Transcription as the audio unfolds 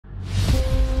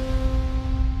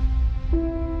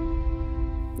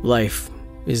Life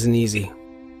isn't easy.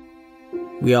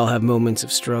 We all have moments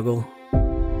of struggle,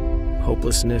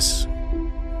 hopelessness,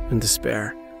 and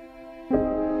despair.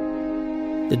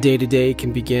 The day-to-day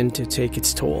can begin to take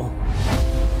its toll.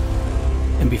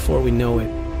 And before we know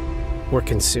it, we're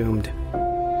consumed,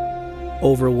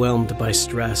 overwhelmed by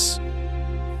stress,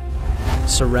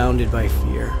 surrounded by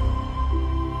fear,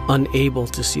 unable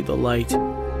to see the light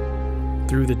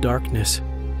through the darkness.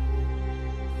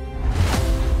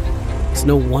 It's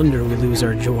no wonder we lose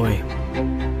our joy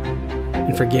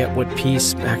and forget what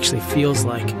peace actually feels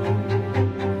like.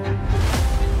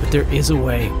 But there is a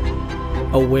way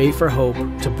for hope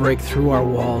to break through our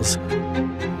walls,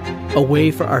 a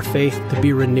way for our faith to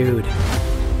be renewed,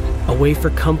 a way for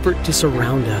comfort to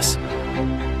surround us.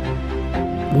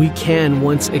 We can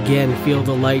once again feel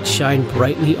the light shine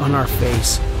brightly on our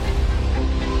face.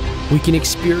 We can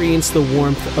experience the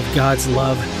warmth of God's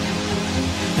love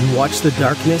and watch the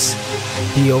darkness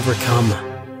be overcome.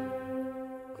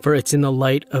 For it's in the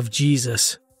light of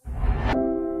Jesus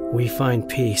we find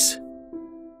peace.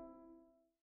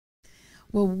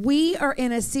 Well, we are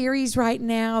in a series right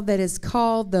now that is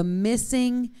called The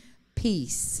Missing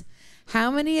Piece.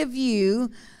 How many of you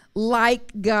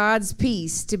like God's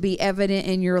peace to be evident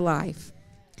in your life?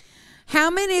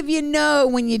 How many of you know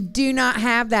when you do not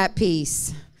have that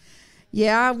peace?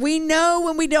 Yeah, we know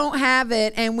when we don't have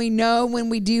it, and we know when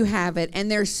we do have it. And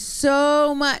there's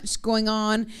so much going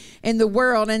on in the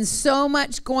world and so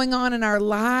much going on in our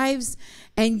lives.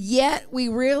 And yet we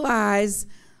realize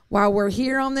while we're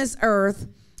here on this earth,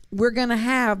 we're going to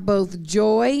have both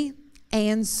joy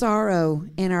and sorrow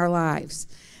in our lives.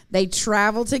 They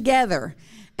travel together.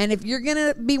 And if you're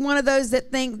going to be one of those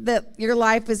that think that your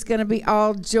life is going to be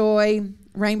all joy,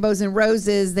 rainbows and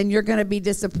roses, then you're going to be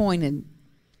disappointed.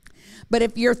 But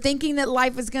if you're thinking that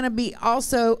life is going to be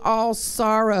also all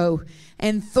sorrow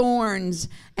and thorns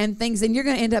and things, then you're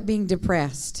going to end up being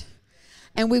depressed.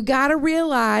 And we've got to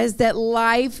realize that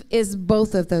life is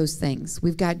both of those things.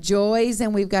 We've got joys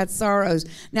and we've got sorrows.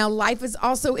 Now, life is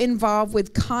also involved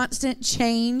with constant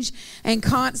change and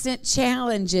constant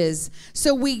challenges.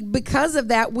 So because of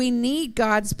that, we need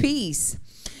God's peace.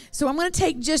 So I'm going to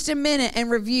take just a minute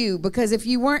and review, because if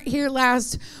you weren't here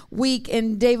last week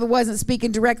and David wasn't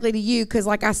speaking directly to you, because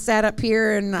like I sat up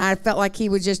here and I felt like he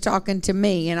was just talking to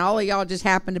me, and all of y'all just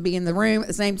happened to be in the room at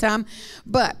the same time.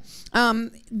 But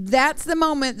that's the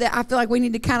moment that I feel like we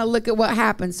need to kind of look at what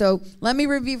happened. So let me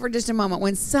review for just a moment.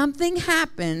 When something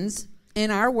happens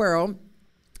in our world,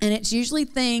 and it's usually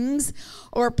things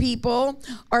or people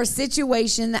or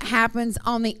situation that happens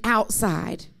on the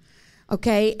outside,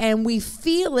 okay, and we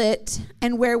feel it,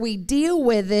 and where we deal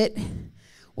with it,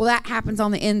 well, that happens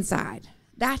on the inside.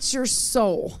 That's your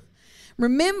soul.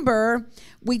 Remember,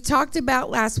 we talked about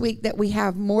last week that we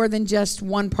have more than just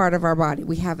one part of our body.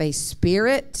 We have a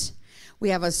spirit, we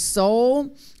have a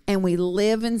soul, and we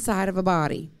live inside of a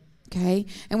body, okay?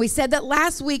 And we said that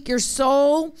last week your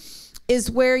soul is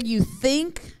where you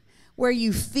think, where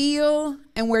you feel,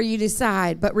 and where you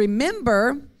decide. But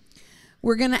remember,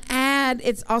 we're going to add,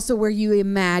 it's also where you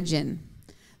imagine.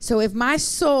 So if my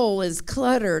soul is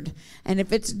cluttered, and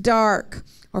if it's dark,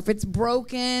 or if it's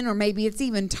broken, or maybe it's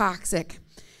even toxic,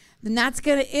 then that's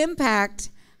going to impact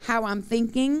how I'm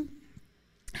thinking,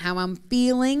 how I'm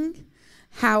feeling,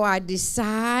 how I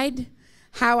decide,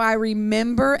 how I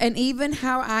remember, and even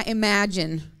how I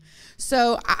imagine.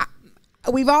 So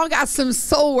we've all got some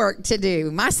soul work to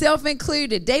do, myself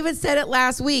included. David said it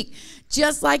last week.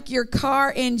 Just like your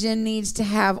car engine needs to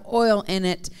have oil in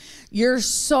it, your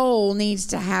soul needs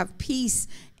to have peace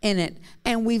in it.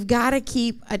 And we've got to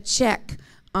keep a check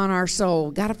on our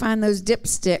soul. Got to find those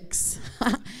dipsticks.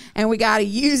 And we got to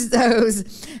use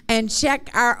those and check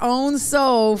our own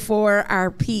soul for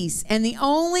our peace. And the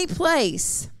only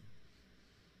place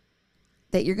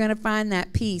that you're going to find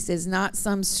that peace is not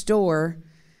some store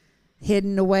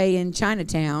hidden away in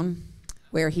Chinatown,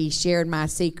 where he shared my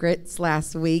secrets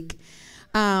last week.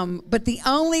 But the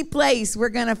only place we're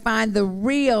going to find the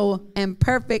real and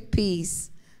perfect peace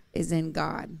is in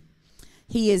God.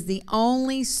 He is the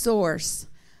only source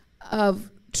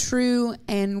of true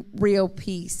and real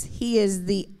peace. He is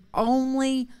the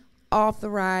only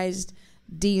authorized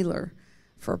dealer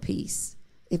for peace.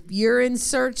 If you're in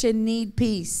search and need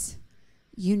peace,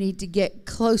 you need to get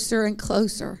closer and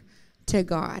closer to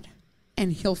God,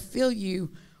 and He'll fill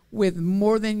you with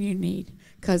more than you need,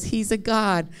 because He's a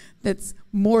God that's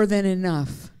more than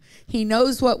enough. He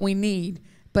knows what we need,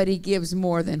 but He gives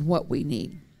more than what we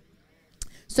need.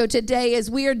 So today, as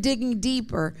we are digging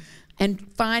deeper and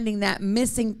finding that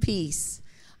missing piece,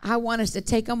 I want us to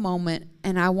take a moment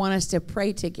and I want us to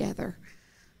pray together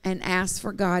and ask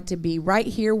for God to be right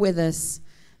here with us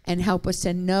and help us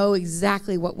to know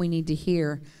exactly what we need to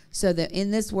hear so that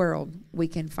in this world we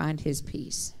can find his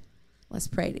peace. Let's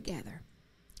pray together.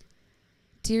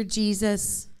 Dear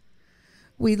Jesus,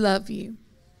 we love you.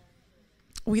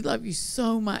 We love you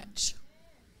so much.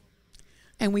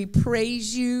 And we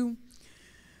praise you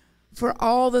for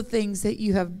all the things that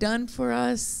you have done for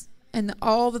us and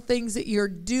all the things that you're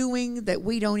doing that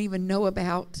we don't even know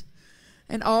about,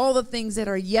 and all the things that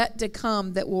are yet to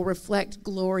come that will reflect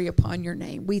glory upon your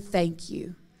name. We thank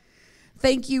you.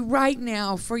 Thank you right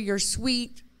now for your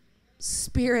sweet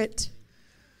spirit,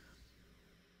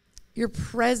 your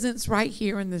presence right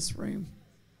here in this room.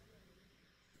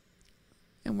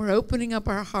 And we're opening up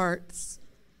our hearts,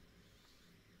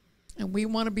 and we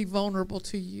want to be vulnerable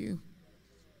to you.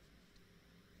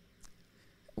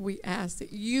 We ask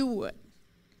that you would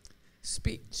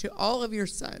speak to all of your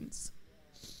sons,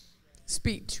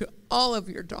 speak to all of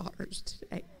your daughters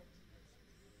today.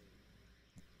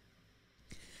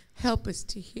 Help us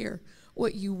to hear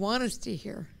what you want us to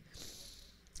hear.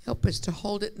 Help us to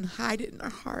hold it and hide it in our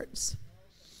hearts,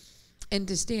 and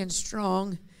to stand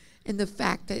strong in the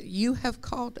fact that you have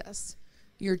called us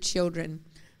your children.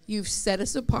 You've set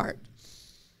us apart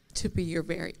to be your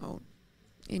very own.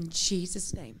 In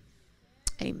Jesus' name,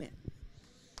 amen.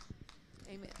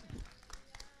 Amen.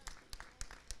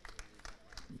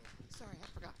 Sorry, I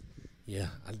forgot. Yeah,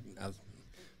 I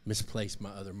misplaced my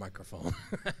other microphone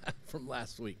from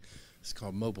last week. It's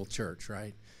called Mobile Church,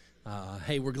 right?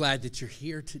 Hey, we're glad that you're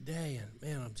here today. And,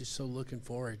 man, I'm just so looking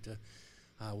forward to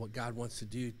what God wants to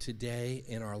do today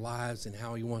in our lives and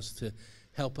how he wants to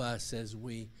help us as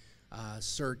we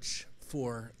search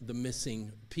for the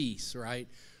missing piece, right?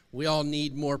 We all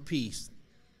need more peace.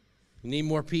 You need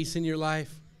more peace in your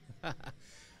life?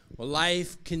 Well,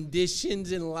 life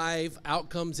conditions in life,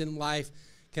 outcomes in life,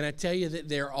 can I tell you that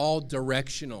they're all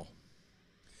directional?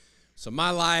 So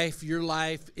my life, your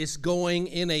life, is going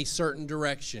in a certain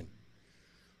direction.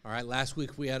 All right, last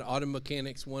week we had Auto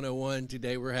Mechanics 101.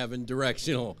 Today we're having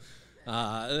directional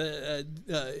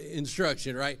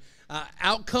instruction, right?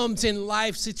 Outcomes in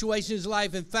life, situations in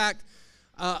life. In fact,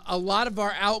 a lot of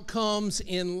our outcomes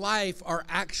in life are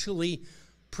actually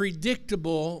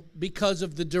predictable because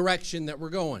of the direction that we're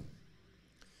going.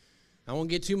 I won't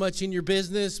get too much in your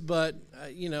business, but,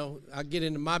 I'll get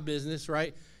into my business,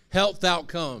 right? Health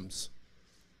outcomes,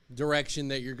 direction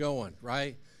that you're going,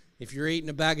 right? If you're eating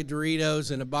a bag of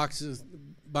Doritos and a box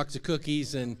of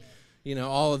cookies and,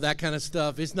 all of that kind of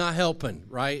stuff, it's not helping,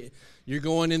 right? You're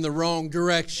going in the wrong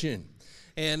direction.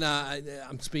 And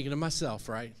I'm speaking to myself,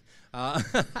 right?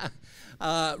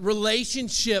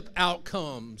 Relationship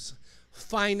outcomes,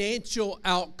 financial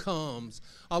outcomes.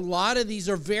 A lot of these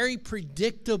are very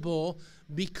predictable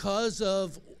because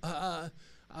of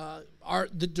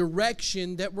the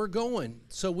direction that we're going.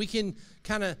 So we can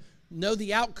kind of know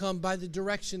the outcome by the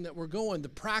direction that we're going, the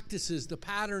practices, the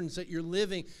patterns that you're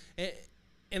living.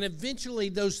 And eventually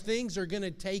those things are going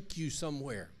to take you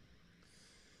somewhere.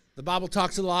 The Bible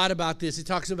talks a lot about this. It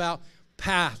talks about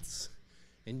paths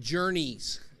and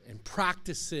journeys and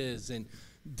practices and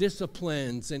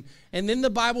disciplines. And then the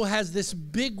Bible has this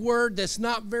big word that's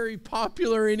not very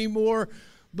popular anymore,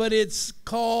 but it's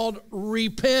called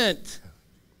repent.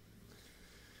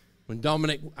 When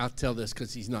Dominic, I'll tell this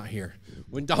because he's not here.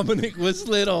 When Dominic was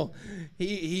little,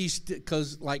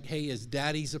 because his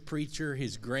daddy's a preacher,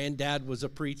 his granddad was a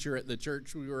preacher at the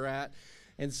church we were at,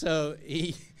 and so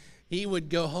he would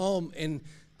go home and,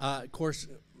 of course,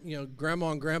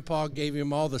 Grandma and Grandpa gave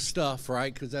him all the stuff,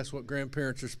 right? Because that's what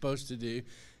grandparents are supposed to do,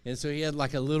 and so he had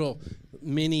like a little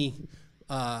mini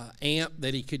amp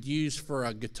that he could use for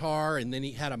a guitar, and then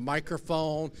he had a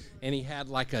microphone, and he had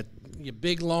like a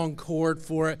big long cord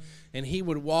for it, and he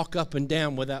would walk up and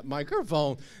down with that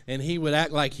microphone, and he would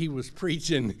act like he was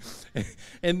preaching,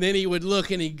 and then he would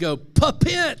look and he'd go,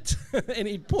 "Papent," and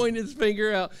he'd point his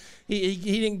finger out. He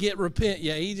didn't get repent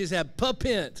yet. He just had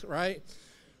papent, right?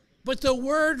 But the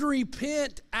word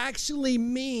repent actually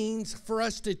means for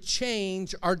us to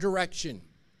change our direction.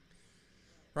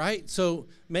 Right? So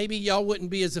maybe y'all wouldn't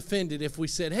be as offended if we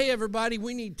said, "Hey, everybody,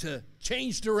 we need to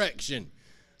change direction."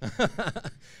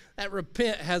 That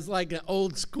repent has like an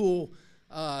old school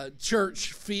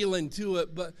church feeling to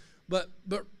it. But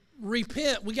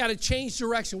repent, we got to change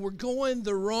direction. We're going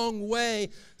the wrong way,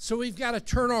 so we've got to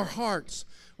turn our hearts.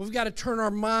 We've got to turn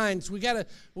our minds. We got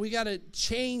to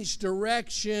change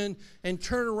direction and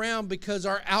turn around, because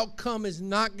our outcome is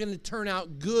not going to turn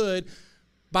out good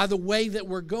by the way that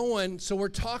we're going. So we're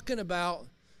talking about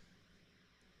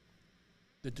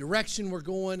the direction we're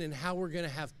going and how we're going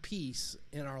to have peace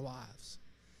in our lives.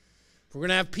 If we're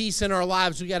going to have peace in our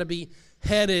lives, we got to be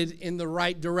headed in the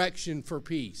right direction for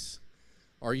peace.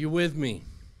 Are you with me?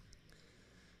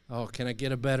 Oh, can I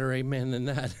get a better amen than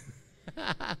that?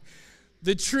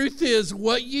 The truth is,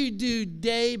 what you do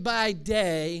day by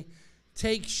day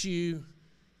takes you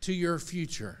to your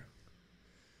future.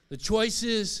 The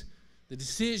choices, the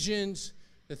decisions,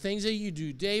 the things that you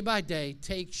do day by day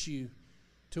takes you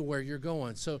to where you're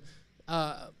going. So,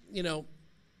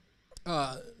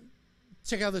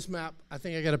 check out this map. I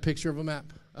think I got a picture of a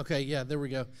map. Okay, yeah, there we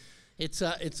go. It's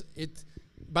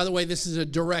by the way, this is a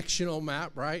directional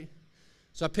map, right?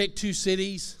 So I picked 2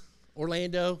 cities,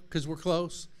 Orlando, because we're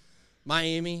close.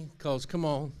 Miami, because, come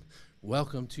on,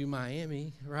 welcome to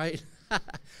Miami, right?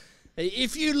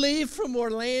 If you leave from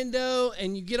Orlando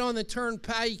and you get on the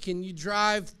turnpike and you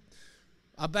drive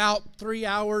about 3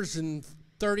 hours and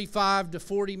 35 to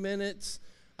 40 minutes,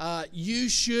 you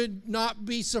should not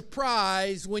be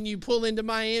surprised when you pull into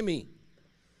Miami.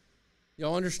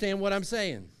 Y'all understand what I'm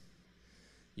saying?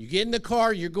 You get in the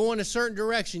car, you're going a certain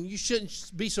direction. You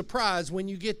shouldn't be surprised when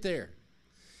you get there.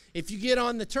 If you get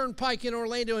on the turnpike in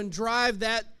Orlando and drive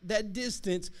that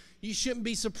distance, you shouldn't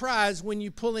be surprised when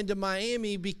you pull into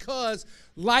Miami, because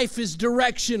life is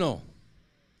directional.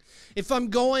 If I'm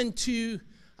going to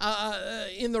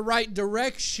in the right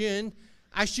direction,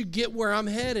 I should get where I'm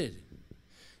headed.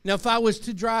 Now, if I was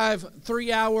to drive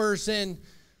 3 hours and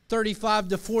 35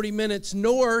 to 40 minutes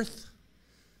north,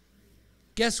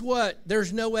 guess what?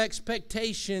 There's no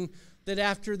expectation that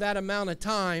after that amount of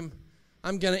time,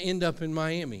 I'm going to end up in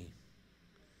Miami.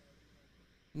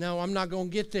 No, I'm not going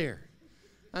to get there.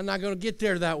 I'm not going to get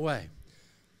there that way.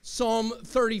 Psalm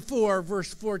 34,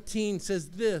 verse 14 says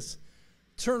this: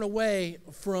 turn away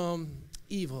from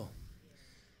evil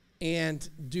and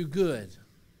do good.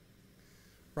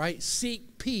 Right?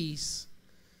 Seek peace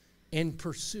and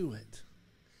pursue it.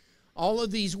 All of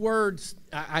these words,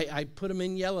 I put them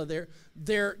in yellow there.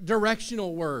 They're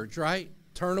directional words, right?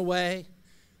 Turn away,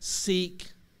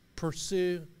 seek,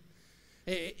 pursue.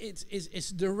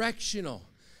 It's directional.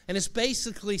 And it's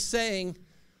basically saying,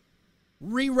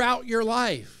 reroute your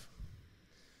life.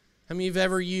 How many of you have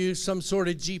ever used some sort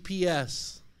of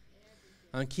GPS?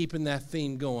 I'm keeping that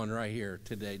theme going right here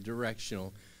today,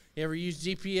 directional. You ever use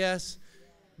GPS?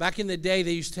 Back in the day,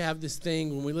 they used to have this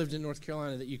thing when we lived in North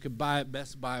Carolina that you could buy at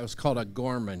Best Buy. It was called a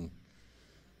Garmin.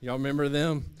 Y'all remember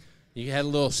them? You had a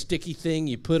little sticky thing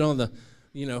you put on the,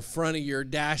 front of your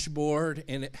dashboard,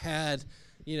 and it had,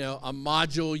 a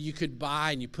module you could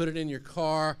buy, and you put it in your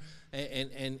car,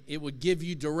 and it would give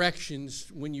you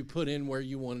directions when you put in where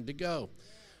you wanted to go.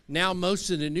 Now, most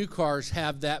of the new cars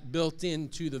have that built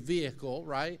into the vehicle,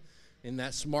 right? In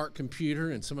that smart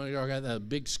computer, and some of y'all got that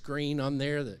big screen on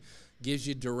there that gives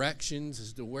you directions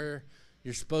as to where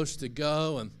you're supposed to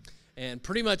go. And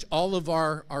pretty much all of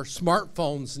our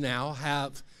smartphones now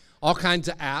have all kinds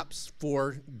of apps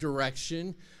for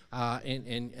direction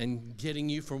and getting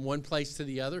you from one place to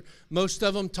the other. Most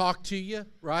of them talk to you,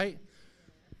 right?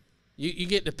 You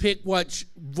get to pick what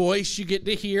voice you get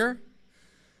to hear.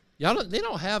 They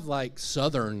don't have like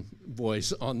Southern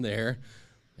voice on there.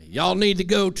 Y'all need to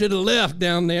go to the left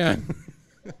down there.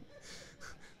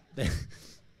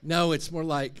 No, it's more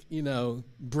like,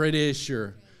 British,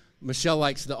 or Michelle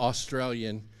likes the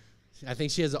Australian. I think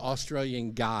she has an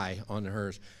Australian guy on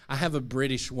hers. I have a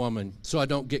British woman, so I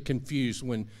don't get confused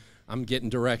when I'm getting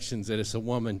directions that it's a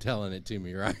woman telling it to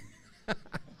me, right?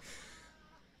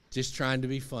 Just trying to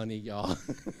be funny, y'all.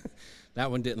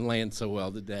 That one didn't land so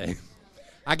well today.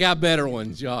 I got better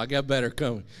ones, y'all. I got better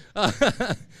coming.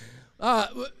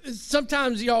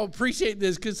 Sometimes y'all appreciate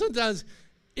this, because sometimes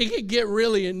it can get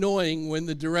really annoying when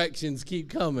the directions keep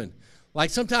coming. Like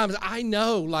sometimes I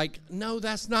know, no,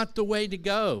 that's not the way to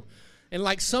go. And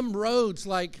like some roads,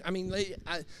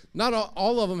 not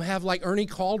all of them have like Ernie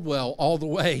Caldwell all the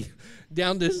way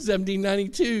down to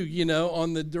 1792,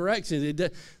 on the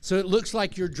directions. So it looks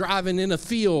like you're driving in a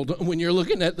field when you're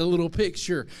looking at the little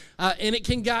picture. And it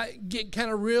can get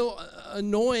kind of real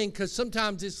annoying, because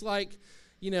sometimes it's like,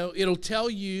 it'll tell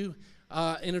you,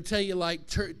 and it'll tell you like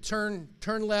turn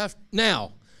left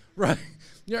now, right?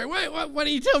 You're like, wait, why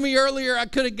didn't you tell me earlier? I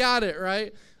could have got it,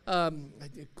 right?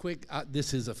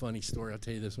 This is a funny story. I'll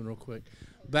tell you this one real quick.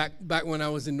 Back when I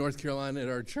was in North Carolina at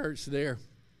our church there,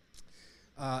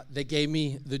 they gave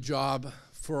me the job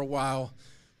for a while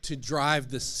to drive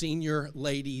the senior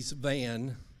ladies'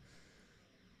 van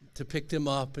to pick them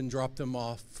up and drop them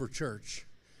off for church.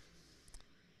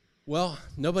 Well,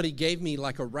 nobody gave me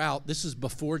like a route. This is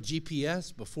before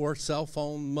GPS, before cell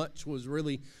phone much was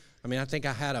really, I think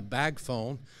I had a bag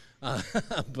phone,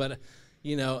 but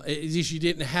You know, you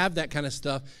didn't have that kind of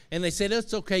stuff. And they said,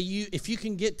 that's okay. If you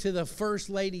can get to the first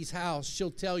lady's house, she'll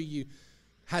tell you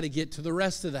how to get to the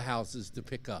rest of the houses to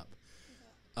pick up.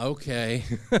 Okay.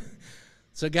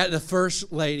 So I got to the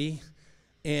first lady,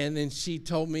 and then she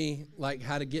told me, like,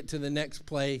 how to get to the next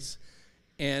place.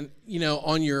 And, you know,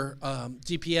 on your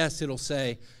GPS, it'll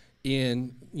say,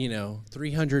 in,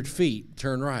 300 feet,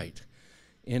 turn right.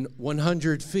 In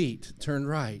 100 feet, turn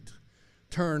right.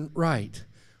 Turn right.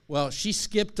 Well, she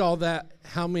skipped all that,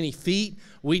 how many feet?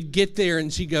 We'd get there,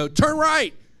 and she'd go, turn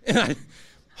right. And I,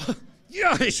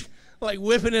 yes, like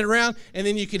whipping it around. And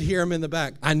then you could hear him in the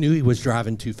back. I knew he was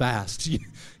driving too fast.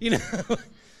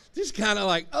 Just kind of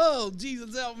like, oh,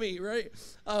 Jesus, help me, right?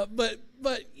 But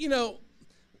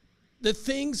the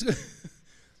things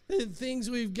the things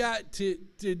we've got to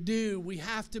do, we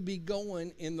have to be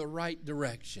going in the right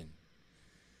direction.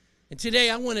 And today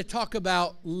I want to talk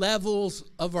about levels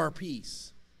of our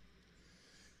peace.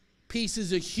 Peace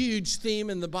is a huge theme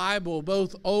in the Bible,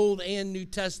 both Old and New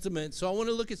Testament. So I want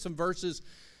to look at some verses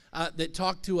that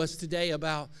talk to us today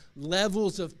about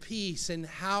levels of peace and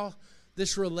how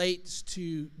this relates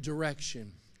to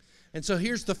direction. And so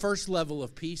here's the first level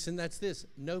of peace, and that's this: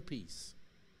 no peace.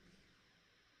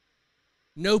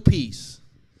 No peace.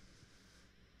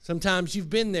 Sometimes you've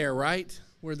been there, right?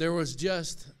 Where there was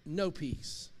just no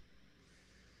peace.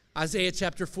 Isaiah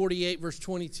chapter 48, verse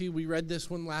 22, we read this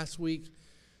one last week.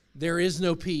 There is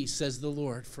no peace, says the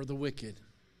Lord, for the wicked.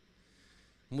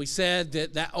 And we said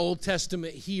that Old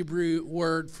Testament Hebrew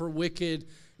word for wicked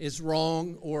is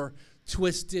wrong or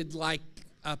twisted, like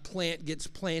a plant gets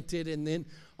planted and then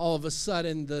all of a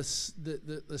sudden the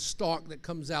stalk that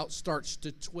comes out starts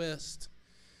to twist.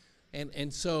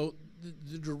 And so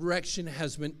the direction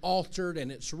has been altered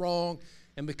and it's wrong.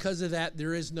 And because of that,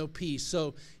 there is no peace.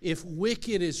 So if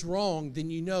wicked is wrong, then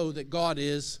you know that God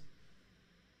is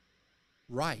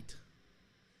right.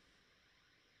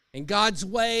 And God's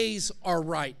ways are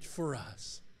right for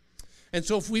us. And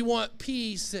so if we want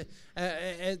peace,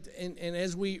 and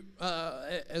as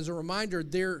a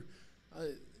reminder,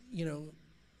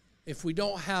 if we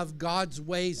don't have God's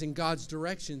ways and God's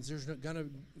directions, there's not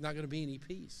going to be any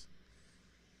peace.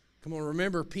 Come on,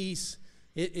 remember, peace,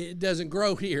 it doesn't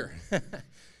grow here.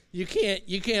 You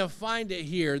can't find it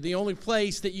here. The only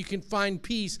place that you can find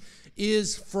peace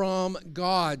is from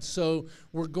God. So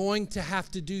we're going to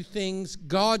have to do things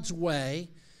God's way,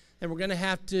 and we're going to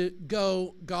have to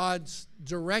go God's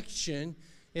direction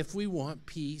if we want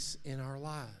peace in our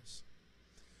lives.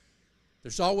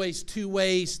 There's always two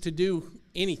ways to do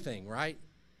anything, right?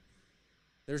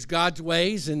 There's God's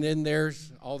ways, and then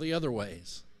there's all the other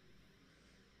ways.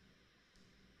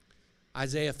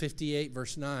 Isaiah 58,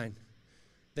 verse 9.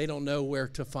 They don't know where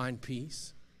to find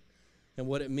peace and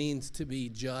what it means to be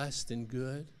just and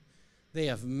good. They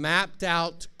have mapped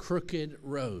out crooked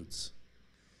roads,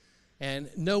 and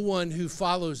no one who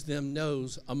follows them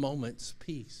knows a moment's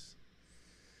peace.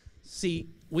 See,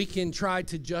 we can try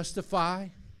to justify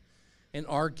and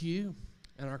argue,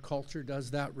 and our culture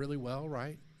does that really well,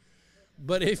 right?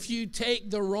 But if you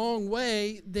take the wrong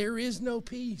way, there is no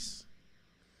peace.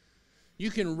 You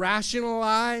can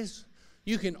rationalize,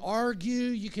 you can argue,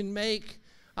 you can make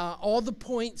all the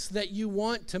points that you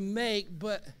want to make,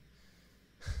 but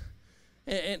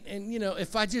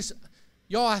if I just,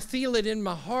 I feel it in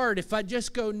my heart. If I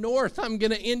just go north, I'm going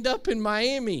to end up in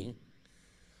Miami.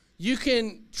 You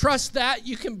can trust that,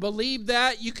 you can believe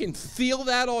that, you can feel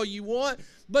that all you want,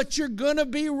 but you're going to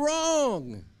be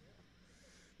wrong.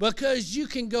 Because you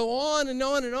can go on and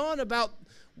on and on about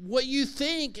what you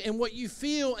think and what you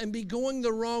feel and be going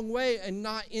the wrong way and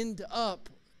not end up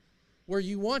where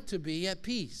you want to be at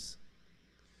peace.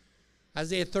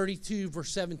 Isaiah 32, verse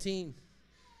 17.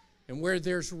 And where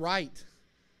there's right,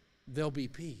 there'll be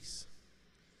peace.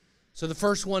 So the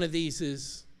first one of these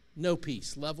is no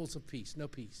peace, levels of peace, no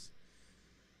peace.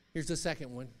 Here's the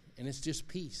second one, and it's just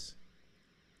peace.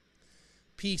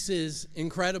 Peace is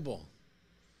incredible.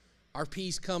 Our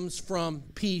peace comes from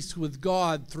peace with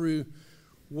God through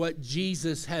what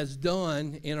Jesus has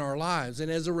done in our lives.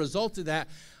 And as a result of that,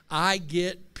 I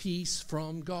get peace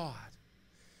from God.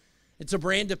 It's a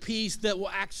brand of peace that will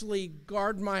actually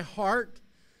guard my heart.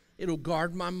 It'll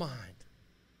guard my mind.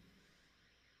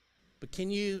 But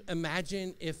can you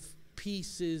imagine if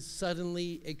peace is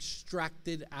suddenly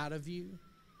extracted out of you?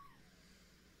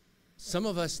 Some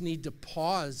of us need to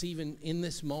pause even in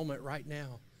this moment right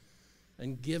now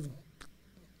and give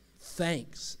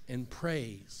thanks and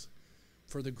praise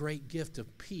for the great gift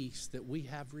of peace that we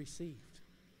have received.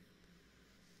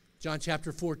 John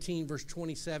chapter 14, verse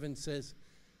 27 says,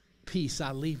 "Peace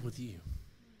I leave with you.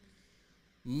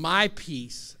 My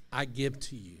peace I give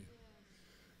to you.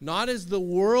 Not as the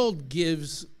world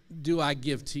gives, do I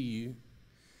give to you.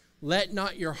 Let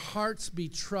not your hearts be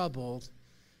troubled,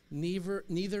 neither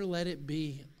let it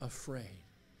be afraid.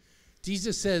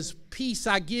 Jesus says, peace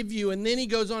I give you. And then he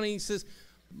goes on and he says,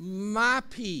 my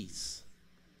peace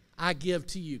I give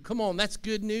to you. Come on, that's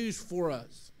good news for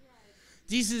us.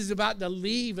 Jesus is about to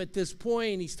leave at this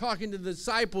point. He's talking to the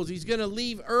disciples. He's going to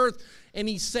leave earth. And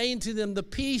he's saying to them, the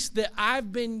peace that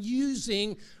I've been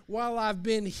using while I've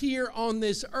been here on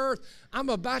this earth, I'm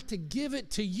about to give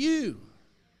it to you.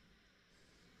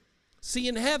 See,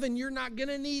 in heaven, you're not going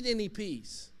to need any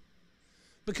peace.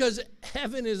 Because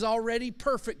heaven is already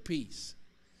perfect peace.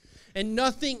 And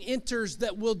nothing enters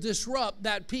that will disrupt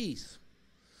that peace.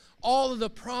 All of the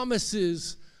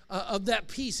promises of that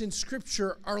peace in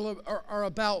Scripture are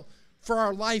about for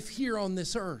our life here on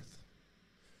this earth.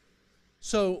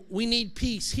 So we need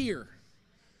peace here.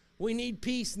 We need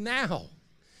peace now.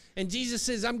 And Jesus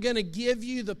says, I'm going to give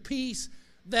you the peace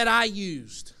that I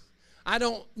used. I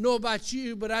don't know about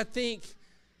you, but I think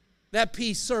that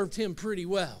peace served him pretty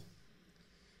well.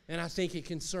 And I think it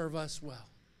can serve us well.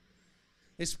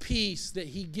 It's peace that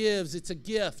he gives. It's a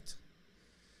gift.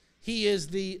 He is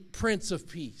the Prince of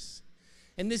Peace.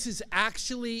 And this is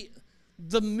actually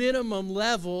the minimum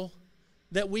level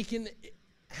that we can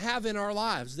have in our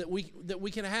lives, that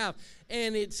we can have.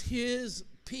 And it's his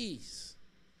peace.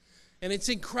 And it's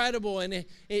incredible, and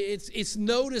it's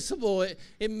noticeable.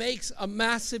 It makes a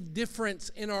massive difference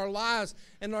in our lives.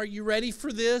 And are you ready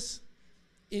for this?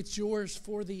 It's yours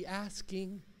for the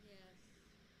asking.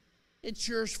 It's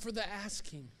yours for the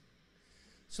asking.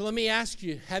 So let me ask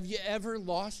you, have you ever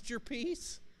lost your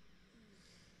peace?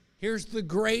 Here's the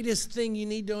greatest thing you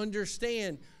need to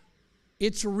understand.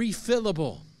 It's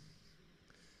refillable.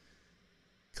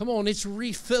 Come on, it's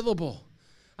refillable.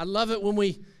 I love it when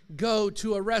we go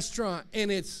to a restaurant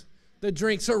and the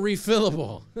drinks are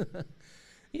refillable.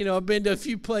 You know, I've been to a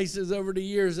few places over the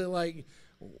years that like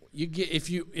you get if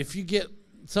you get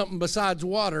something besides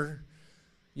water,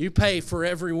 you pay for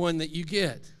every one that you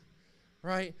get,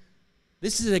 right?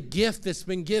 This is a gift that's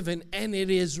been given, and it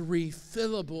is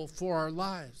refillable for our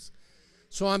lives.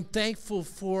 So I'm thankful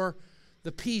for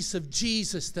the peace of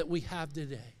Jesus that we have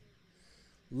today.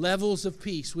 Levels of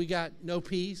peace. We got no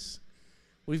peace.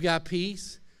 We've got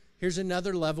peace. Here's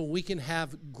another level. We can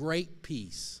have great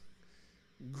peace.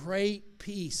 Great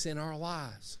peace in our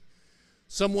lives.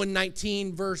 Psalm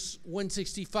 119, verse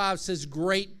 165 says,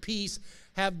 great peace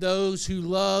have those who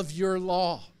love your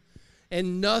law,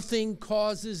 and nothing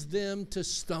causes them to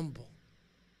stumble.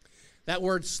 That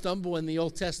word stumble in the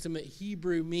Old Testament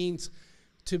Hebrew means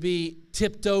to be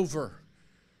tipped over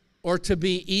or to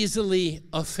be easily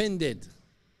offended.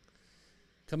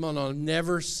 Come on, I've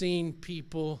never seen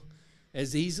people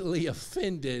as easily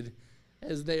offended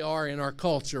as they are in our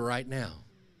culture right now.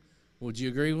 Would you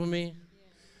agree with me?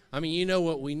 I mean, you know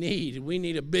what we need. We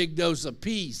need a big dose of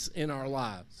peace in our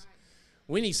lives.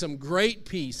 We need some great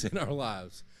peace in our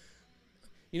lives.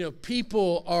 You know,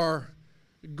 people are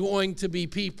going to be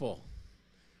people,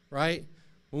 right?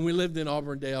 When we lived in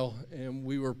Auburndale and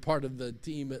we were part of the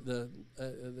team at the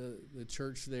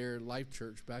church there, Life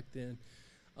Church back then,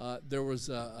 there was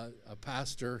a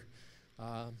pastor,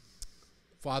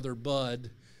 Father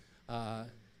Bud.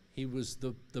 He was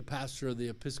the pastor of the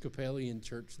Episcopalian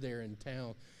church there in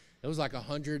town. It was like a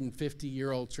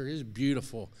 150-year-old church. It was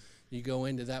beautiful. You go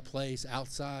into that place,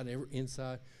 outside,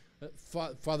 inside.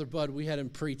 Father Bud, we had him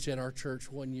preach at our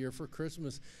church one year for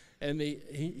Christmas, and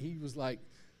he was like,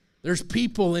 there's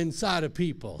people inside of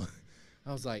people.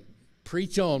 I was like,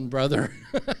 preach on, brother.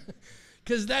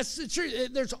 Because that's the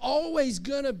truth. There's always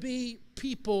going to be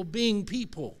people being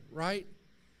people, right?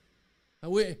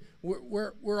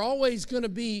 We're always going to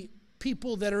be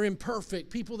people that are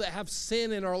imperfect, people that have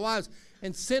sin in our lives,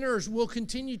 and sinners will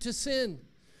continue to sin.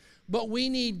 But we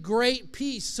need great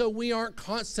peace so we aren't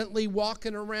constantly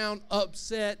walking around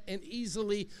upset and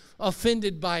easily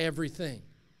offended by everything.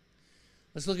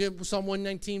 Let's look at Psalm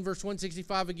 119, verse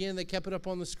 165 again. They kept it up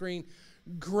on the screen.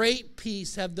 Great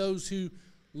peace have those who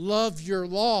love your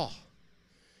law,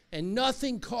 and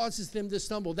nothing causes them to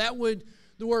stumble. The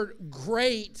word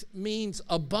great means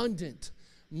abundant,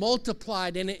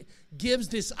 multiplied, and it gives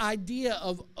this idea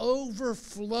of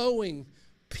overflowing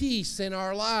peace in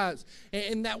our lives.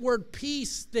 And that word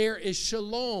peace there is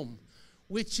shalom,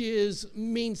 which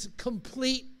means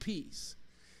complete peace.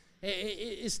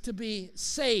 It is to be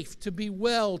safe, to be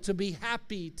well, to be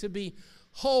happy, to be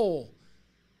whole.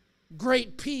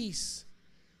 Great peace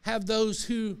have those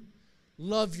who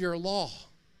love your law.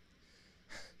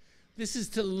 This is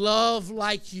to love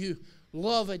like you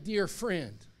love a dear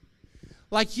friend.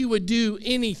 like you would do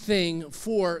anything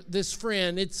for this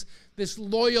friend. It's this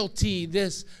loyalty,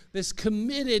 this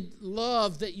committed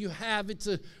love that you have. It's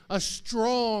a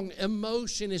strong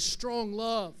emotion, it's strong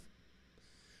love.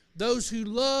 Those who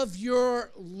love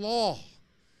your law.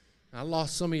 I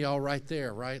lost some of y'all right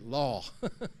there, right? Law.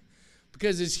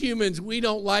 Because as humans, we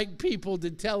don't like people to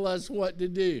tell us what to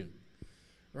do,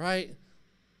 right?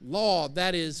 Law,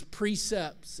 that is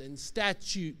precepts and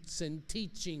statutes and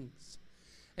teachings.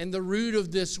 And the root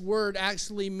of this word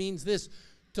actually means this,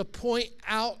 to point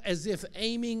out as if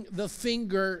aiming the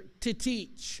finger to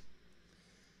teach.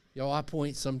 Yo, I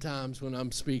point sometimes when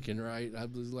I'm speaking, right? I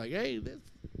was like, hey,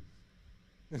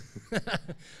 this.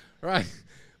 Right?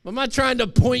 I'm not trying to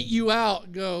point you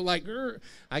out, go like,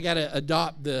 I got to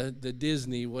adopt the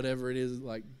Disney, whatever it is,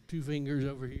 like 2 fingers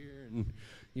over here, and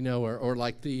you know, or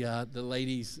like the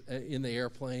ladies in the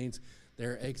airplanes,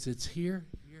 their exits here,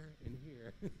 here, and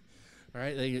here. All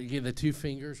right, they give the 2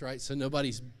 fingers, right? So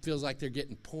nobody feels like they're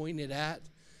getting pointed at.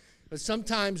 But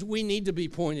sometimes we need to be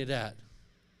pointed at.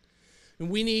 And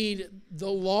we need the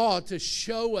law to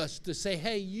show us, to say,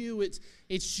 hey, you,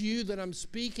 it's you that I'm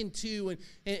speaking to. And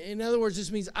in other words,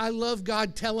 this means I love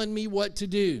God telling me what to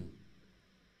do.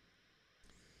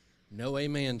 No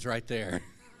amens right there.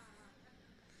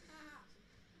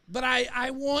 But I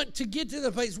want to get to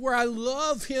the place where I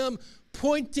love him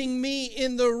pointing me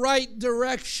in the right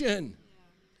direction.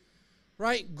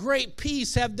 Right? Great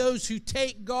peace have those who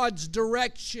take God's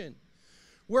direction,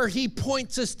 where he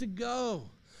points us to go.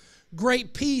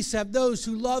 Great peace have those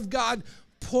who love God,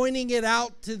 pointing it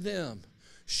out to them,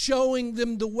 showing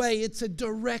them the way. It's a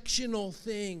directional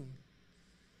thing.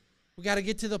 We got to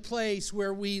get to the place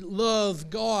where we love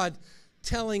God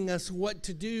telling us what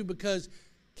to do, because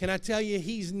can I tell you,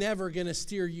 he's never going to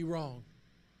steer you wrong.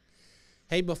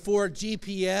 Hey, before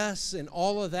GPS and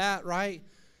all of that, right?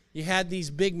 You had these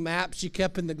big maps you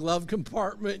kept in the glove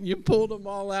compartment and you pulled them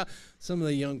all out. Some of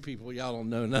the young people, y'all don't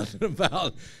know nothing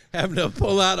about having to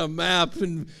pull out a map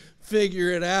and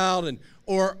figure it out.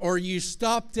 Or you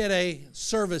stopped at a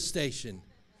service station,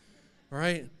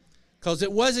 right? Because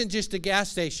it wasn't just a gas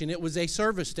station, it was a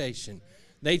service station.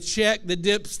 They checked the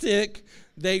dipstick,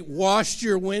 they washed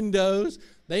your windows,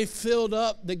 they filled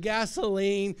up the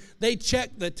gasoline, they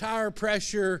checked the tire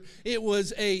pressure. It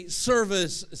was a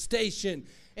service station.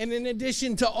 And in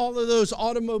addition to all of those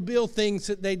automobile things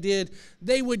that they did,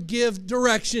 they would give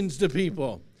directions to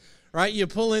people, right? You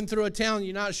pull in through a town,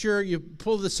 you're not sure, you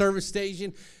pull the service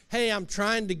station. Hey, I'm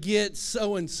trying to get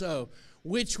so-and-so.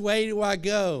 Which way do I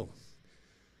go?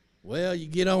 Well, you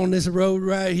get on this road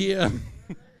right here.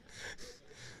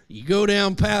 You go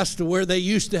down past to where they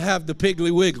used to have the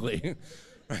Piggly Wiggly.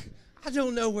 Right? I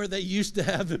don't know where they used to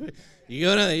have it. You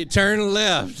go down, you turn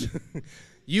left.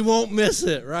 You won't miss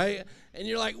it, right? And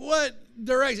you're like, what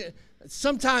direction?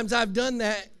 Sometimes I've done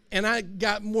that, and I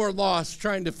got more lost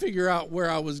trying to figure out where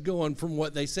I was going from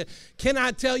what they said. Can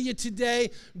I tell you today,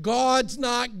 God's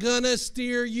not going to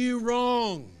steer you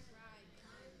wrong.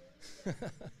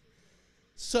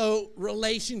 So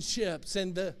relationships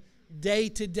and the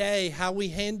day-to-day, how we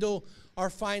handle our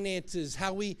finances,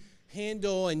 how we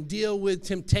handle and deal with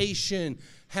temptation,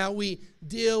 how we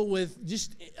deal with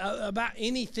just about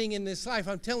anything in this life.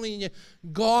 I'm telling you,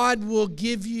 God will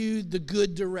give you the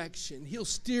good direction. He'll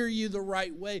steer you the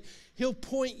right way. He'll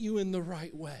point you in the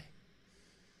right way.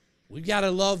 We've got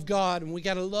to love God, and we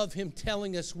got to love him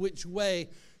telling us which way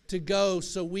to go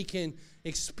so we can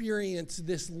experience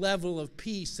this level of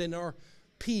peace, and our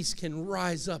peace can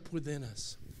rise up within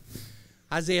us.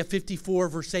 Isaiah 54,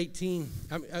 verse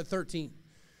 13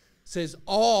 says,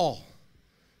 all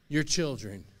your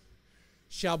children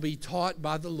shall be taught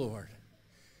by the Lord,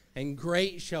 and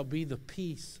great shall be the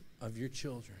peace of your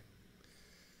children.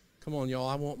 Come on, y'all.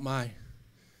 I want my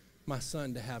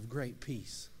son to have great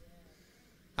peace.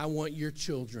 I want your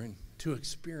children to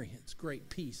experience great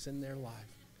peace in their life.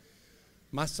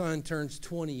 My son turns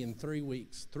 20 in 3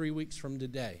 weeks, 3 weeks from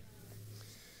today.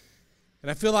 And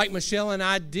I feel like Michelle and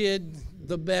I did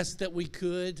the best that we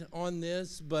could on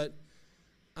this, but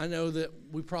I know that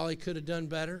we probably could have done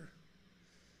better.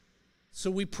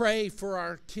 So we pray for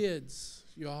our kids,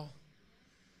 y'all.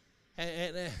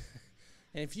 And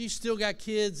if you still got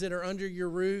kids that are under your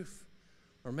roof,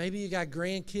 or maybe you got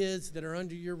grandkids that are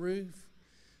under your roof,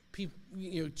 people,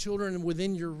 children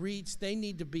within your reach, they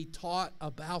need to be taught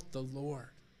about the Lord.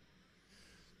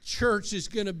 Church is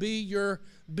going to be your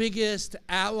biggest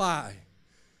ally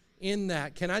in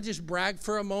that. Can I just brag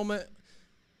for a moment?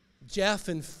 Jeff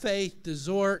and Faith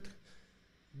Desort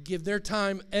give their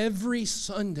time every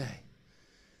Sunday,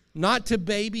 not to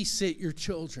babysit your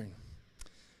children.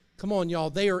 Come on, y'all.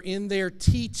 They are in there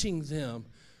teaching them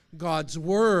God's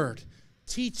Word,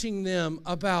 teaching them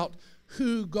about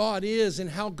who God is and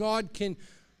how God can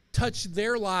touch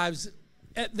their lives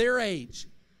at their age.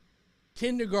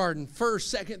 Kindergarten,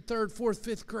 first, second, third, fourth,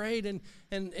 fifth grade,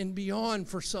 and beyond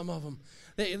for some of them.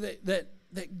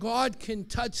 That God can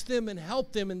touch them and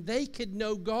help them, and they could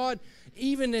know God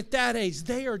even at that age.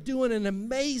 They are doing an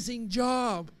amazing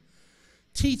job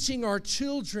teaching our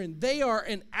children. They are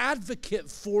an advocate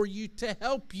for you to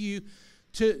help you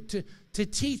to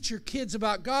teach your kids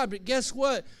about God. But guess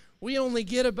what? We only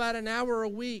get about an hour a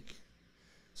week.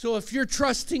 So if you're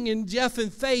trusting in Jeff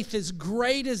and Faith, as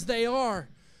great as they are,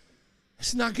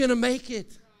 it's not going to make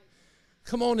it.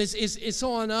 Come on, it's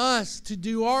on us to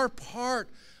do our part.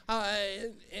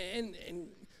 And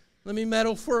let me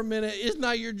meddle for a minute. It's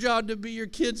not your job to be your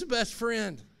kid's best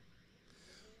friend.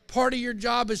 Part of your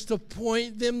job is to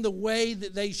point them the way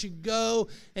that they should go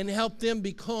and help them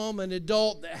become an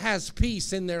adult that has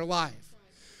peace in their life.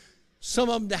 Some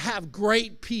of them to have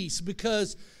great peace,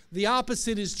 because the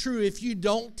opposite is true. If you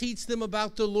don't teach them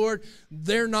about the Lord,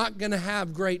 they're not going to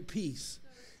have great peace.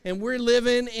 And we're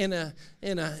living in a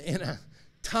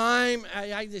time,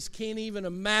 I just can't even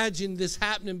imagine this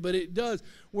happening, but it does,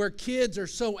 where kids are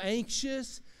so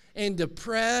anxious and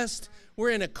depressed.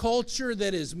 We're in a culture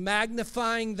that is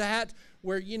magnifying that,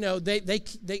 where, you know, they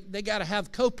got to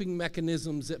have coping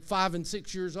mechanisms at 5 and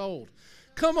 6 years old.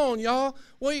 Come on, y'all.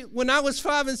 When I was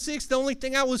 5 and 6, the only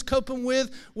thing I was coping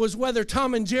with was whether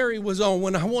Tom and Jerry was on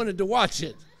when I wanted to watch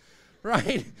it,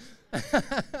 right?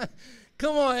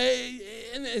 Come on.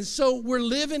 And so we're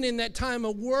living in that time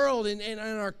of world, and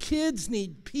our kids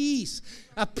need peace,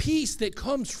 a peace that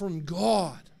comes from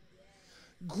God.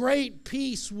 Great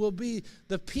peace will be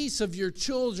the peace of your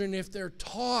children if they're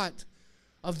taught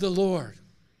of the Lord.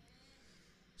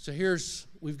 So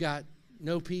we've got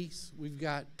no peace, we've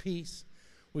got peace,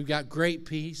 we've got great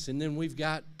peace, and then we've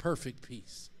got perfect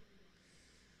peace.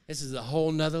 This is a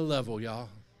whole nother level, y'all.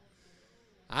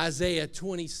 Isaiah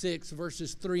 26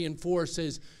 verses 3 and 4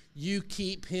 says, "You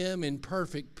keep him in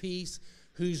perfect peace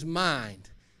whose mind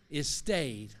is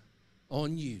stayed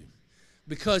on you,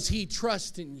 because he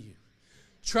trusts in you.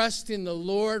 Trust in the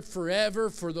Lord forever,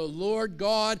 for the Lord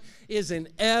God is an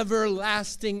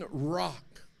everlasting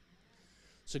rock."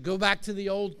 So go back to the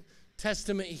Old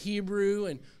Testament Hebrew,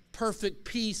 and perfect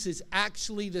peace is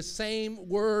actually the same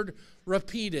word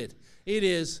repeated. It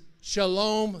is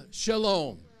shalom,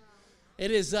 shalom.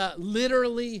 It is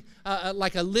literally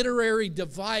like a literary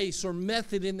device or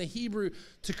method in the Hebrew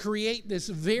to create this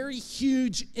very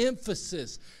huge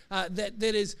emphasis that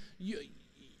is,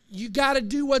 you got to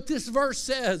do what this verse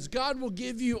says. God will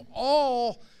give you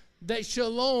all that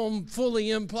shalom fully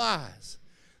implies,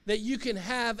 that you can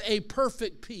have a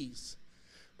perfect peace.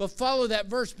 But follow that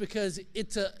verse, because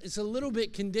it's a little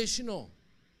bit conditional.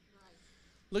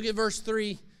 Look at verse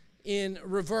 3 in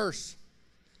reverse.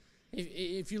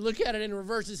 If you look at it in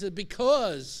reverse, it says,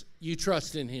 because you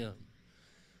trust in him,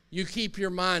 you keep your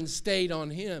mind stayed on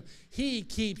him, he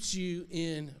keeps you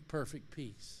in perfect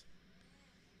peace.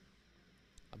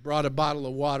 I brought a bottle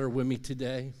of water with me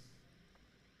today.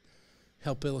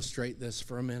 Help illustrate this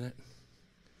for a minute.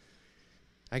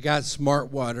 I got Smart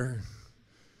Water,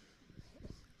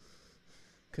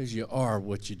 because you are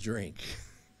what you drink.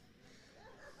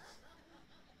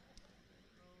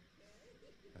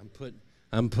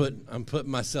 I'm putting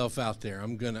myself out there.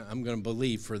 I'm gonna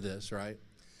believe for this, right?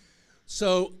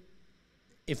 So,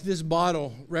 if this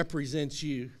bottle represents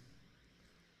you,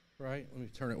 right? Let me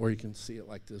turn it where you can see it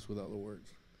like this without the words.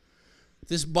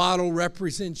 This bottle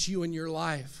represents you in your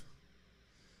life.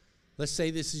 Let's say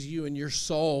this is you, and your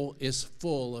soul is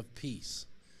full of peace,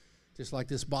 just like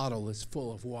this bottle is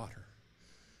full of water.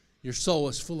 Your soul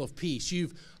is full of peace.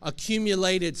 You've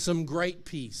accumulated some great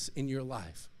peace in your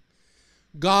life.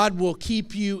 God will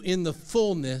keep you in the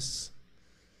fullness,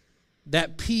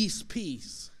 that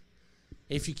peace,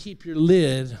 if you keep your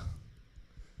lid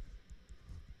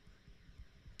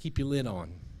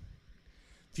on.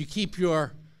 If you keep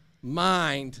your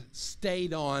mind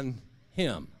stayed on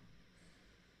him.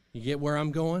 You get where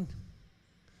I'm going?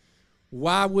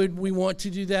 Why would we want to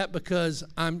do that? Because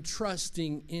I'm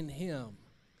trusting in him.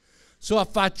 So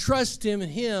if I trust in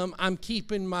him, I'm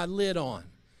keeping my lid on.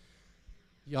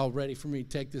 Y'all ready for me to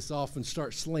take this off and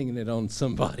start slinging it on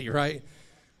somebody, right?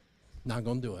 Not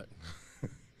going to do it.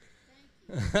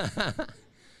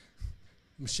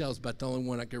 Michelle's about the only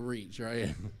one I can reach,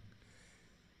 right?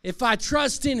 If I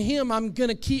trust in him, I'm going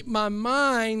to keep my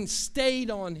mind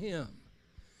stayed on him.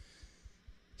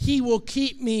 He will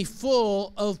keep me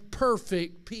full of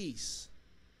perfect peace.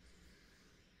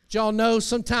 Y'all know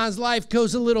sometimes life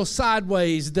goes a little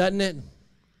sideways, doesn't it?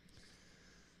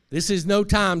 This is no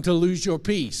time to lose your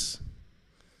peace.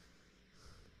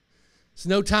 It's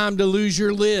no time to lose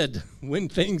your lid when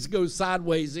things go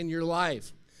sideways in your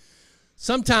life.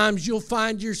 Sometimes you'll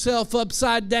find yourself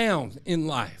upside down in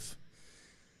life.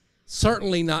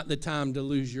 Certainly not the time to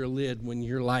lose your lid when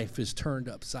your life is turned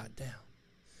upside down.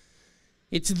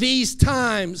 It's these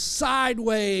times,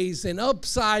 sideways and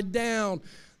upside down,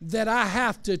 that I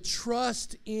have to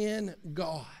trust in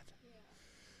God.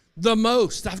 The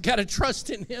most. I've got to trust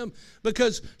in Him,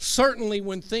 because certainly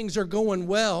when things are going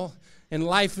well and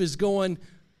life is going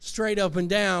straight up and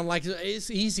down, like, it's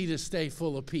easy to stay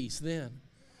full of peace then.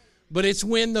 But it's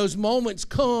when those moments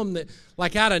come that,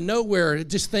 like out of nowhere,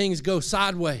 just things go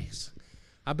sideways.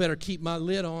 I better keep my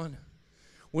lid on.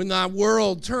 When my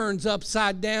world turns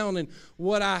upside down and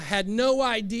what I had no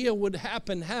idea would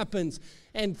happen happens,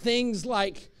 and things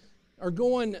like are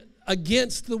going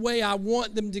against the way I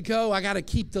want them to go, I got to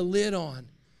keep the lid on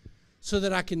so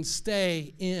that I can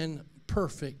stay in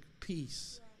perfect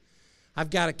peace. I've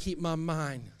got to keep my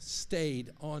mind stayed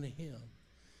on Him.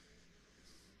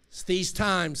 It's these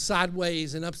times,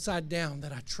 sideways and upside down,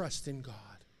 that I trust in God.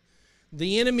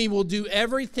 The enemy will do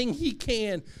everything he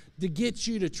can to get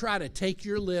you to try to take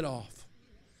your lid off.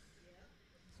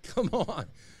 Come on.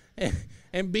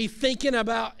 And be thinking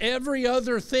about every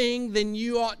other thing than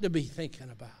you ought to be thinking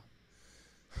about.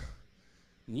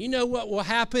 And you know what will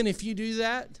happen if you do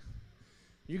that?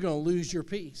 You're going to lose your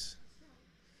peace.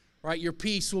 Right? Your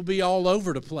peace will be all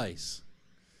over the place.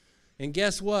 And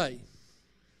guess what?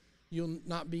 You'll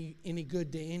not be any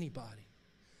good to anybody.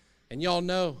 And y'all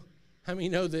know, how many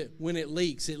know that when it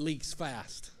leaks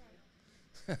fast?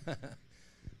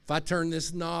 If I turn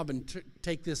this knob and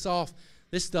take this off,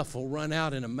 this stuff will run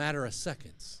out in a matter of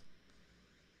seconds.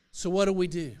 So what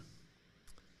do?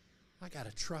 I got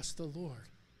to trust the Lord.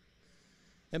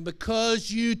 And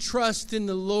because you trust in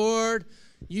the Lord,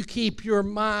 you keep your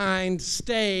mind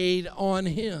stayed on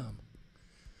Him.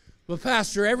 But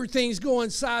Pastor, everything's going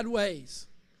sideways.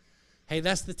 Hey,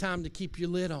 that's the time to keep your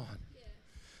lid on.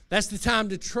 That's the time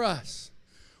to trust.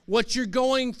 What you're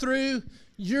going through,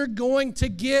 you're going to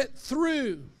get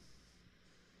through.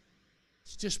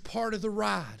 It's just part of the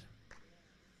ride.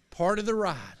 Part of the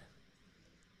ride.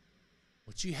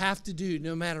 What you have to do,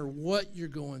 no matter what you're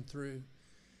going through,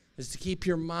 is to keep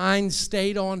your mind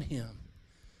stayed on Him.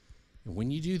 And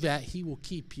when you do that, He will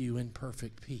keep you in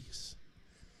perfect peace.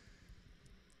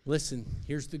 Listen,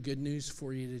 here's the good news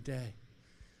for you today.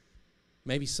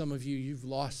 Maybe some of you, you've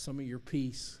lost some of your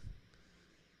peace.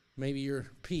 Maybe your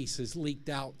peace has leaked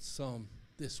out some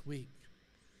this week.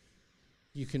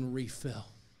 You can refill.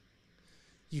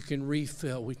 You can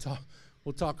refill.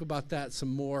 We'll talk about that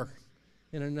some more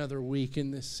in another week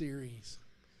in this series.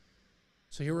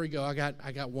 So here we go. I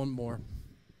got one more.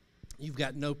 You've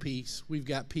got no peace. We've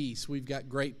got peace. We've got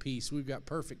great peace. We've got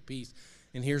perfect peace.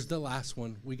 And here's the last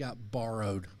one. We got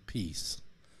borrowed peace.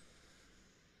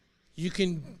 You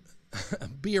can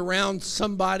be around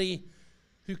somebody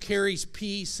who carries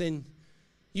peace, and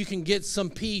you can get some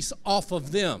peace off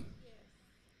of them.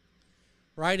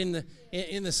 Right?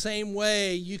 In the same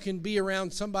way, you can be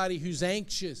around somebody who's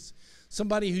anxious,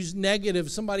 somebody who's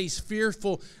negative, somebody's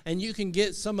fearful, and you can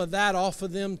get some of that off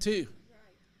of them too.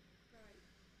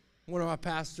 One of my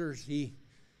pastors, he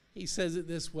says it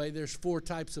this way: there's 4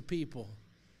 types of people.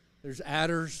 There's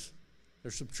adders,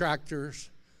 there's subtractors,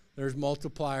 there's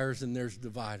multipliers, and there's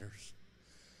dividers.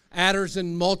 Adders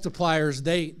and multipliers,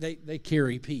 they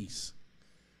carry peace,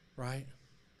 right?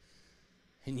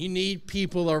 And you need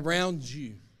people around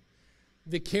you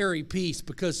that carry peace,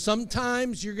 because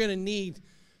sometimes you're going to need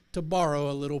to borrow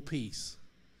a little peace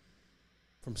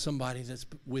from somebody that's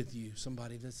with you,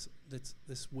 somebody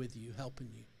that's with you, helping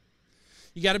you.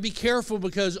 You got to be careful,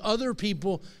 because other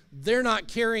people, they're not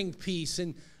carrying peace,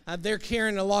 and they're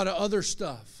carrying a lot of other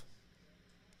stuff.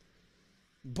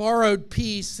 Borrowed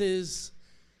peace is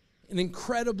an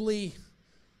incredibly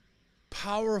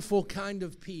powerful kind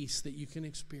of peace that you can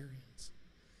experience.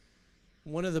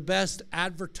 One of the best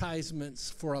advertisements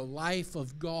for a life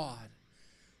of God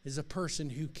is a person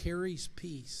who carries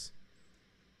peace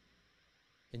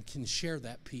and can share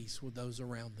that peace with those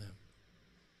around them.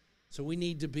 So we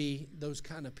need to be those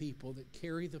kind of people that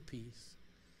carry the peace.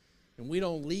 And we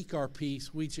don't leak our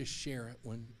peace, we just share it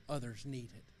when others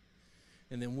need it.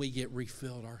 And then we get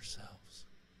refilled ourselves.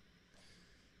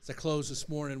 As I close this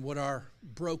morning, what our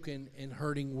broken and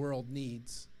hurting world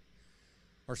needs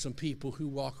are some people who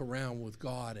walk around with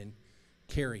God and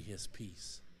carry His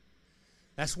peace.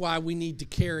 That's why we need to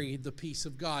carry the peace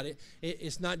of God.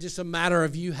 It's not just a matter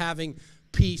of you having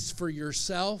peace for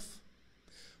yourself,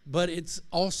 but it's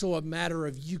also a matter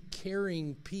of you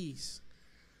carrying peace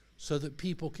so that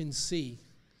people can see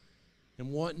and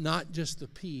want not just the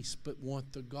peace, but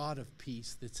want the God of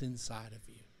peace that's inside of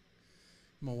you.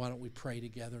 Come on, why don't we pray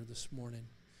together this morning?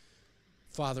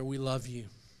 Father, we love you.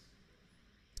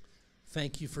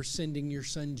 Thank you for sending your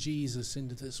son Jesus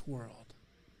into this world.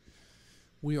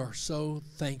 We are so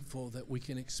thankful that we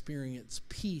can experience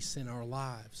peace in our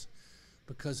lives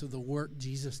because of the work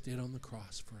Jesus did on the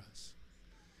cross for us.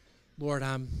 Lord,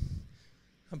 I'm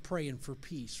praying for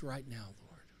peace right now, Lord.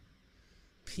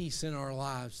 Peace in our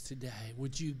lives today.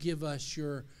 Would you give us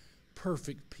your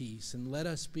perfect peace and let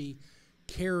us be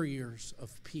carriers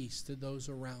of peace to those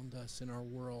around us in our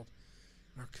world,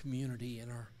 in our community, in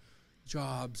our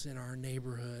jobs, in our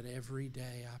neighborhood every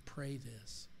day. I pray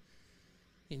this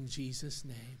in Jesus'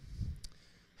 name.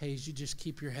 Hey, as you just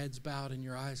keep your heads bowed and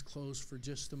your eyes closed for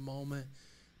just a moment,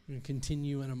 we're going to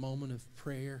continue in a moment of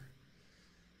prayer.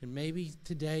 And maybe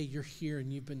today you're here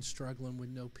and you've been struggling with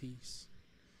no peace.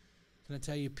 Can I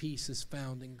tell you, peace is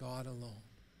found in God alone.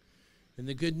 And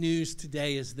the good news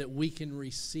today is that we can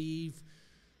receive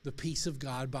the peace of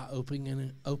God by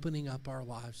opening up our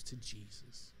lives to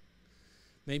Jesus.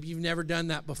 Maybe you've never done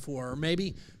that before, or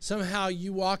maybe somehow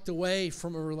you walked away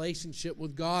from a relationship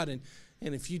with God, and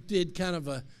if you did kind of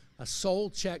a soul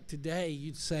check today,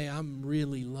 you'd say, I'm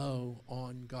really low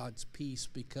on God's peace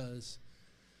because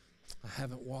I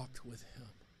haven't walked with him.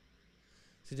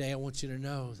 Today I want you to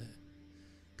know that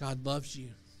God loves you.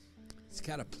 He's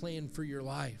got a plan for your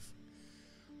life.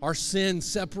 Our sin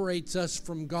separates us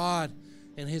from God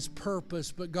and his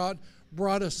purpose, but God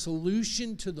brought a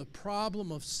solution to the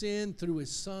problem of sin through his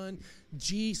son,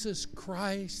 Jesus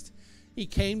Christ. He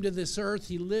came to this earth.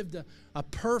 He lived a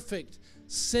perfect,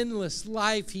 sinless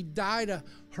life. He died a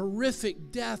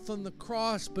horrific death on the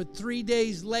cross, but 3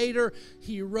 days later,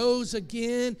 he rose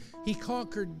again. He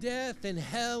conquered death and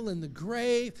hell and the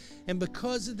grave, and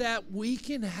because of that, we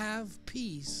can have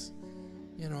peace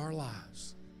in our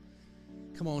lives.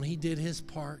 Come on, he did his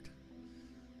part,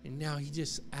 and now he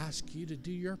just asks you to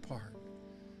do your part,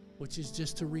 which is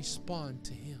just to respond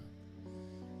to him.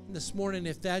 And this morning,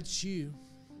 if that's you,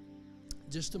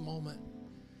 just a moment,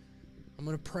 I'm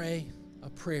going to pray a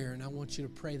prayer, and I want you to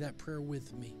pray that prayer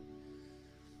with me.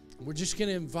 We're just going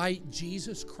to invite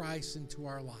Jesus Christ into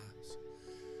our lives.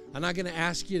 I'm not going to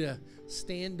ask you to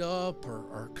stand up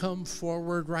or come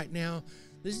forward right now.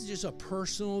 This is just a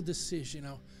personal decision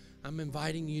I'm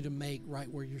inviting you to make right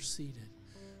where you're seated.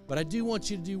 But I do want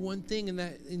you to do one thing, and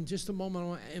that in just a moment I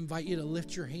want to invite you to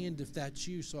lift your hand if that's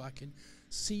you, so I can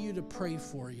see you to pray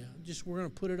for you. We're going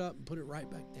to put it up and put it right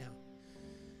back down.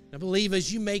 I believe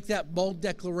as you make that bold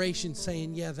declaration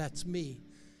saying, yeah, that's me,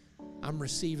 I'm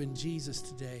receiving Jesus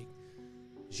today.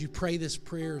 As you pray this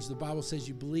prayer, as the Bible says,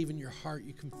 you believe in your heart,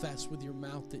 you confess with your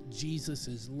mouth that Jesus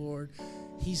is Lord,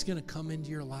 he's going to come into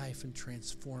your life and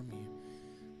transform you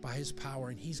by his power,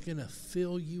 and he's going to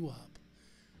fill you up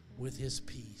with his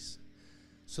peace.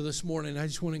 So this morning, I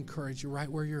just want to encourage you right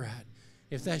where you're at.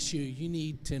 If that's you, you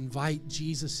need to invite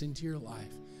Jesus into your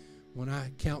life. When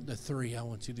I count to 3, I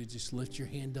want you to just lift your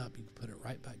hand up. You can put it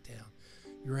right back down.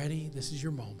 You ready? This is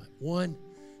your moment. 1,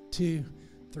 2,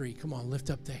 3. Come on, lift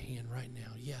up the hand right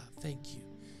now. Yeah, thank you.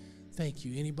 Thank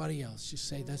you. Anybody else? Just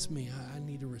say, that's me. I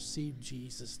need to receive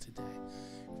Jesus today.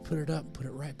 Put it up, put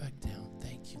it right back down.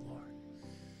 Thank you, Lord.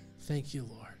 Thank you,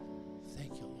 Lord.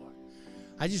 Thank you, Lord.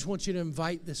 I just want you to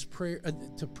invite this prayer,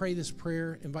 to pray this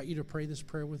prayer, invite you to pray this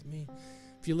prayer with me.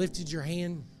 If you lifted your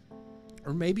hand,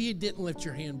 or maybe you didn't lift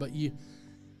your hand, but you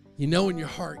know in your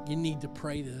heart you need to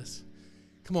pray this.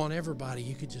 Come on, everybody,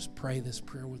 you could just pray this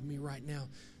prayer with me right now.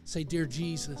 Say, dear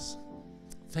Jesus,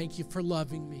 thank you for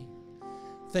loving me.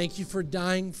 Thank you for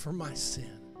dying for my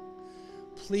sin.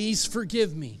 Please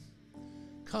forgive me.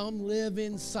 Come live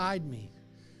inside me.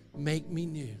 Make me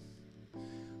new.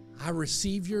 I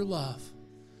receive your love.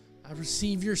 I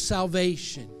receive your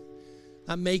salvation.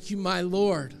 I make you my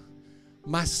Lord,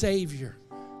 my Savior,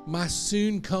 my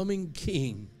soon-coming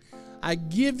King. I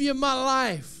give you my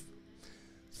life.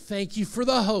 Thank you for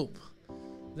the hope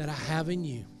that I have in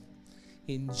you.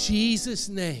 In Jesus'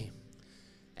 name,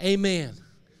 amen.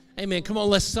 Amen. Come on,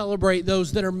 let's celebrate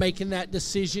those that are making that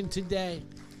decision today.